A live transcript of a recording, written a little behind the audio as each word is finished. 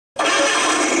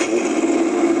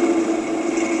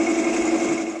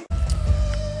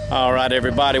All right,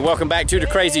 everybody, welcome back to the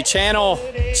Crazy Channel.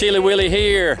 Chilly Willy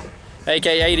here,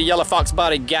 aka the Yellow Fox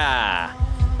Body Guy.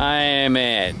 I am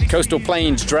at Coastal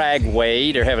Plains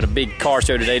Dragway. They're having a big car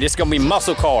show today. This is gonna be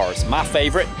muscle cars, my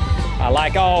favorite. I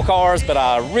like all cars, but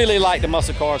I really like the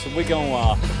muscle cars, so we're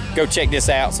gonna go check this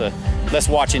out. So let's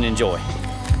watch and enjoy.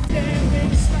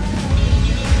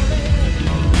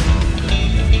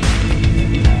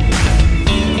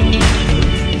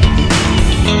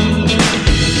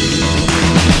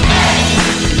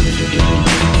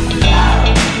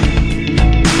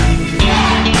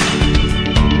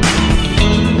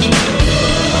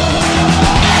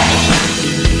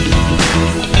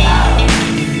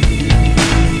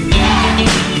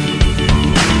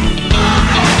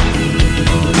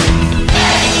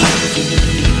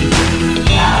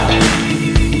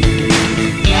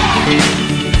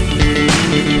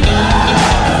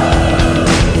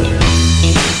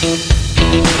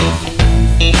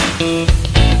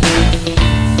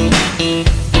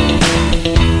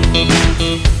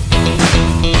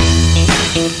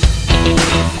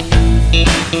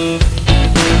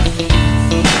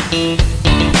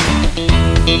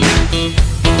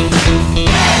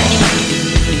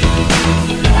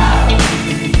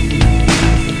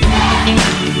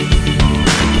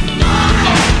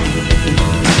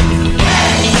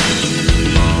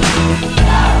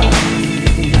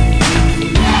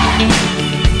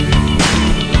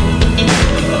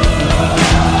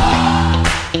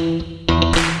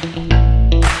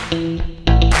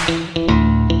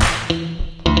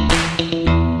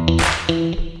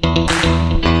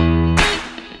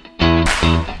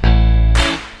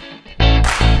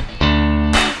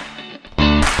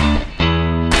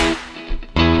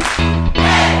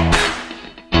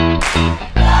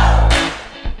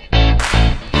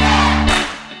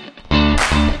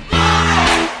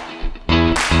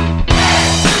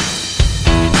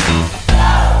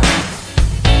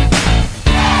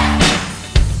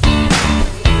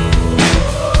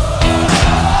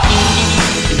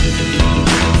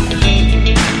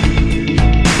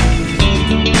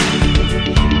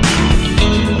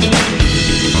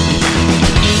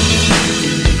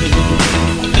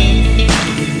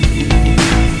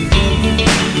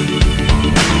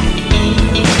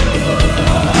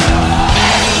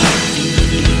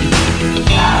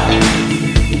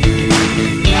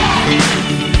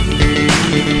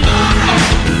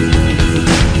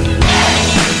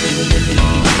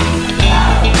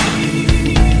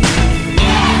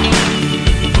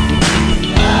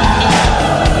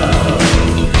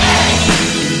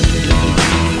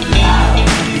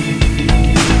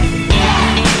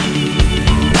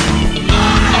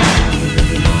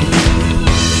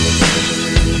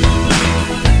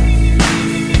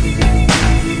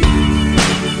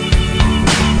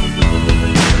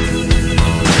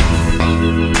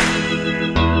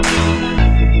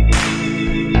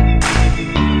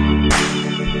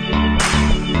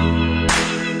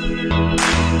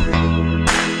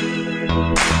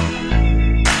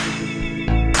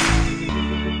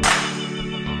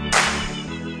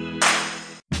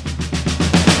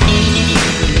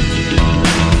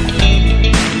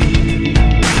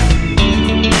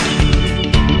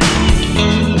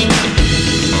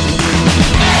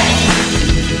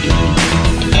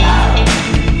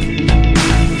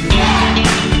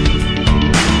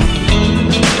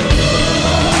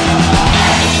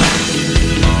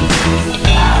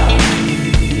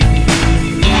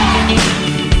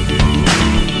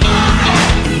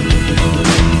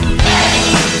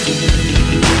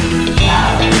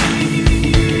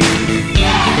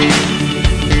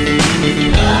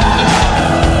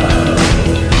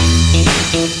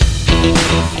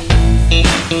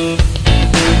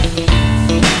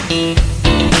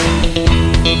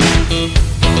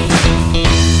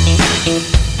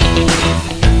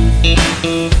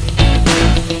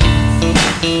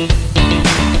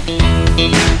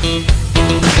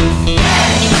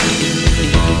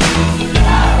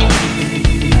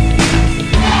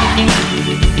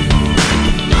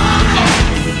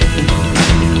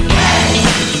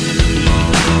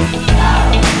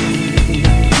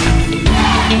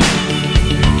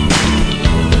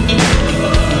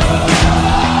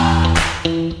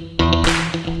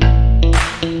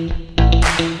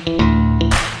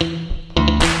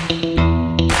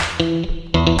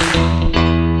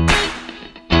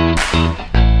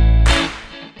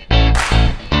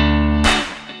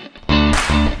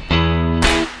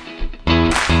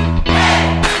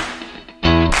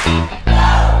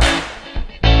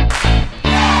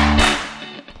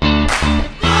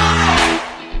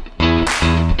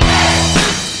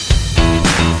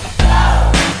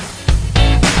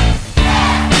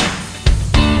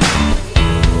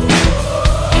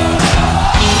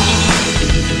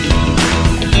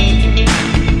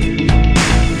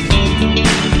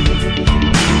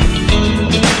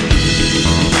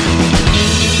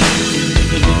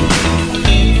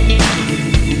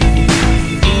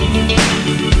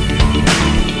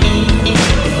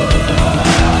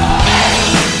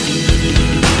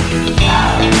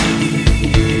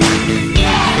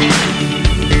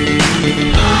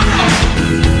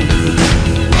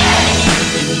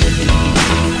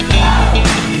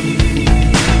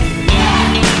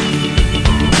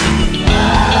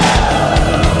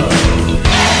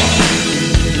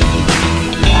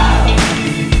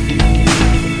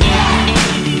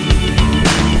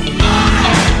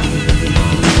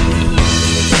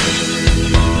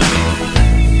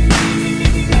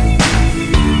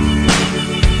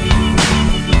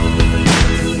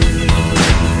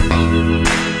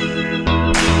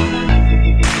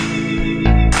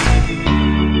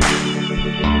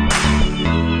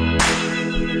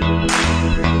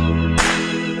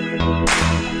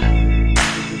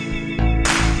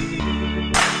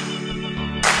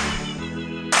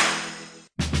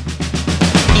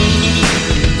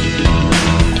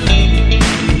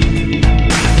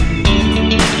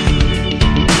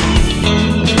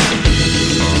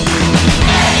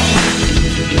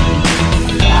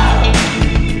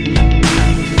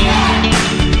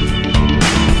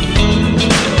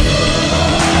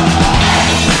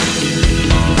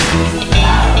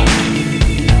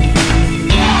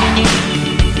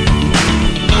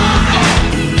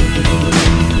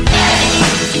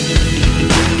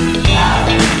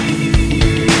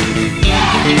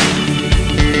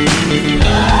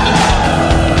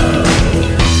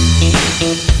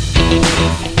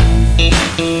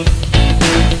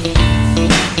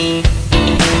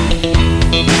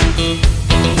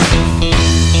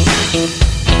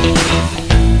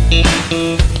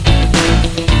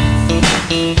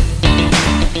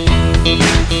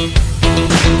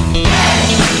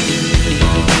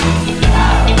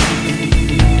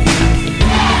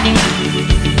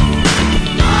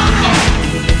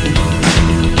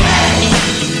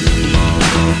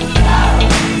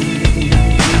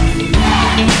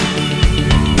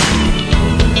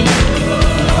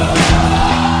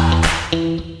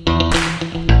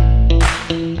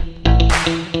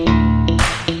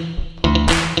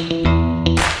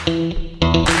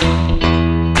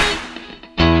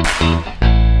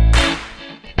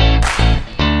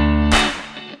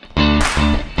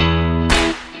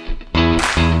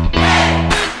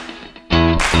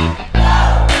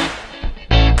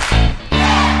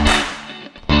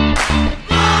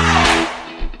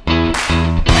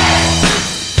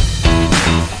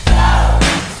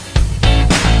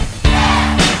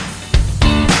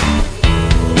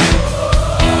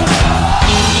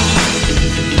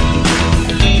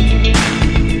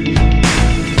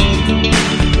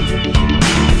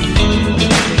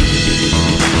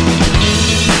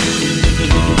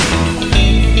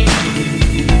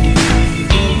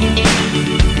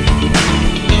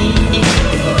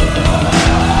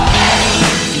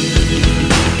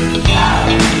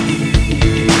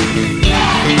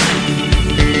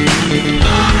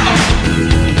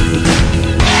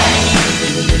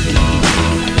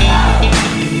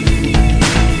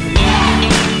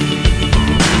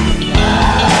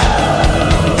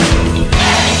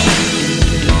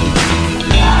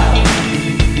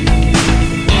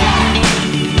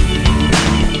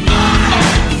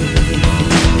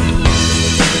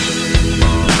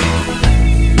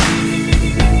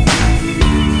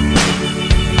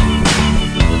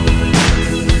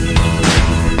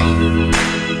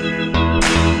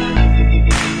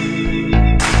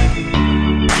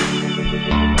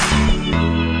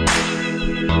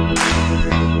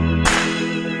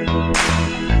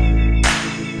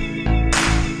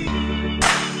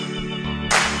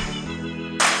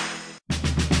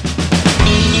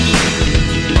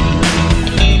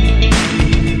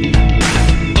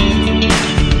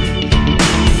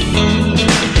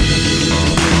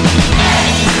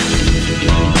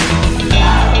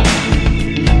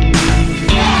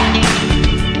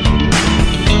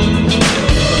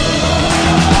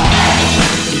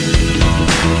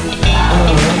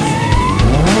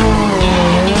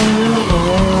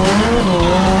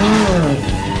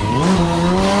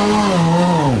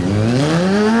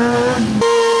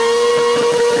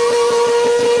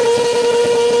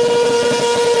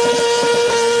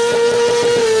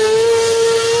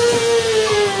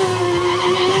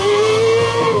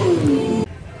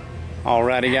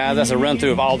 Alrighty guys, that's a run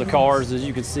through of all the cars. As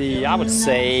you can see, I would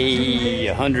say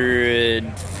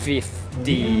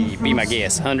 150, be my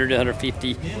guess, 100 to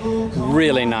 150.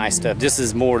 Really nice stuff. This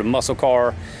is more the muscle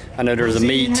car. I know there's a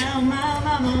meet.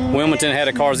 Wilmington had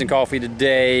a Cars and Coffee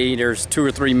today. There's 2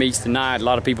 or 3 meets tonight. A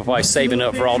lot of people probably saving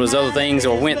up for all those other things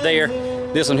or went there.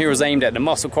 This one here was aimed at the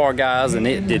muscle car guys, and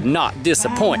it did not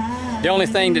disappoint. The only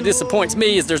thing that disappoints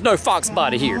me is there's no Fox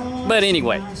body here. But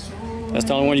anyway, that's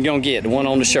the only one you're gonna get, the one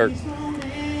on the shirt.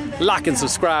 Like and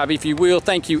subscribe if you will.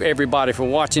 Thank you everybody for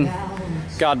watching.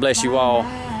 God bless you all.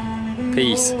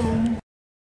 Peace.